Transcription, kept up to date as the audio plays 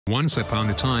Once upon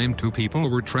a time, two people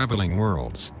were traveling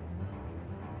worlds.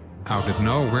 Out of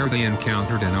nowhere they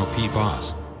encountered an OP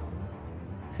boss.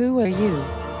 Who are you?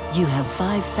 You have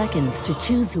 5 seconds to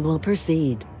choose who will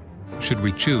proceed. Should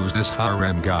we choose this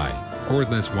harem guy, or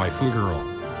this waifu girl?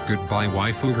 Goodbye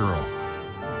waifu girl.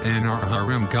 And our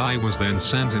harem guy was then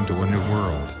sent into a new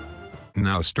world.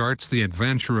 Now starts the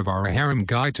adventure of our harem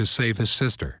guy to save his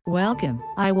sister. Welcome,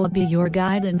 I will be your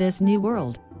guide in this new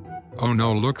world. Oh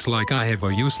no, looks like I have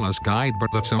a useless guide, but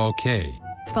that's okay.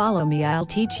 Follow me, I'll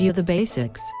teach you the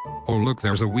basics. Oh look,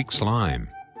 there's a weak slime.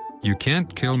 You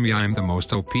can't kill me, I'm the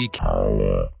most OP.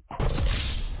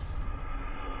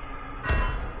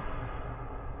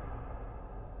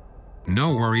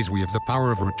 No worries, we have the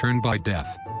power of return by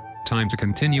death. Time to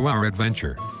continue our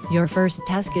adventure. Your first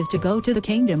task is to go to the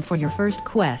kingdom for your first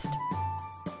quest.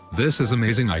 This is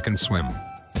amazing, I can swim.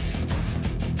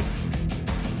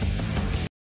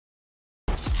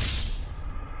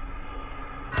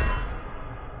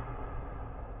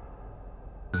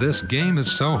 This game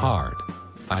is so hard.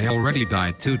 I already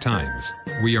died 2 times.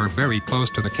 We are very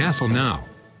close to the castle now.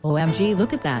 OMG,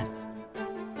 look at that.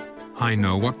 I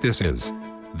know what this is.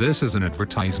 This is an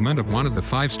advertisement of one of the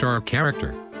 5-star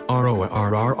character.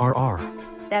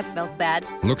 RORRRR. That smells bad.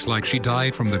 Looks like she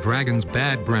died from the dragon's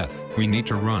bad breath. We need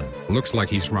to run. Looks like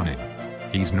he's running.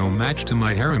 He's no match to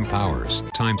my harem powers.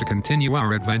 Time to continue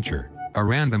our adventure. A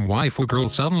random waifu girl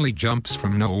suddenly jumps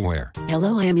from nowhere.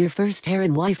 Hello, I am your first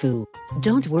harem waifu.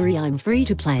 Don't worry, I'm free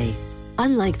to play.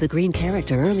 Unlike the green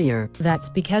character earlier. That's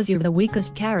because you're the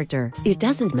weakest character. It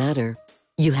doesn't matter.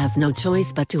 You have no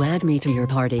choice but to add me to your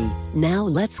party. Now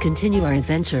let's continue our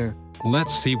adventure.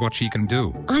 Let's see what she can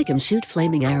do. I can shoot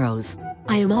flaming arrows.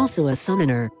 I am also a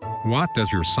summoner. What does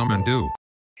your summon do?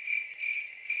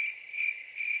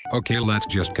 Okay, let's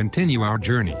just continue our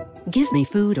journey. Give me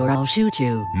food or I'll shoot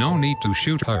you. No need to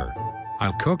shoot her.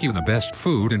 I'll cook you the best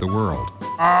food in the world.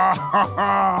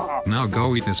 Now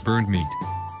go eat this burned meat.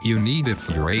 You need it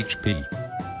for your HP.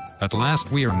 At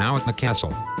last we are now at the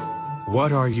castle.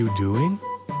 What are you doing?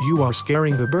 You are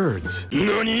scaring the birds.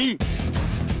 NANI?!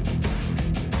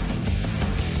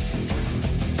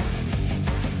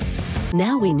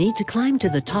 Now we need to climb to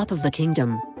the top of the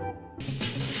kingdom.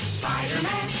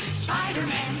 Spider-Man,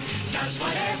 Spider-Man, does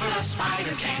whatever a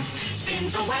spider can.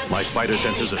 Spins a web. My spider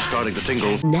senses are starting to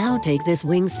tingle. Now take this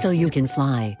wings so you can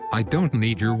fly. I don't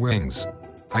need your wings.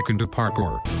 I can do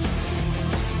parkour.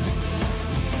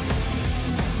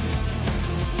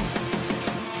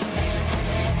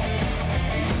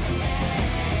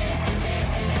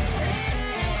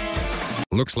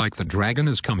 Looks like the dragon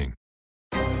is coming.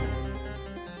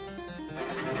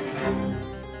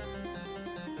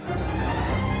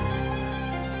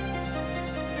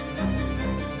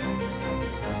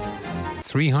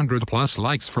 +300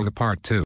 likes for the part 2.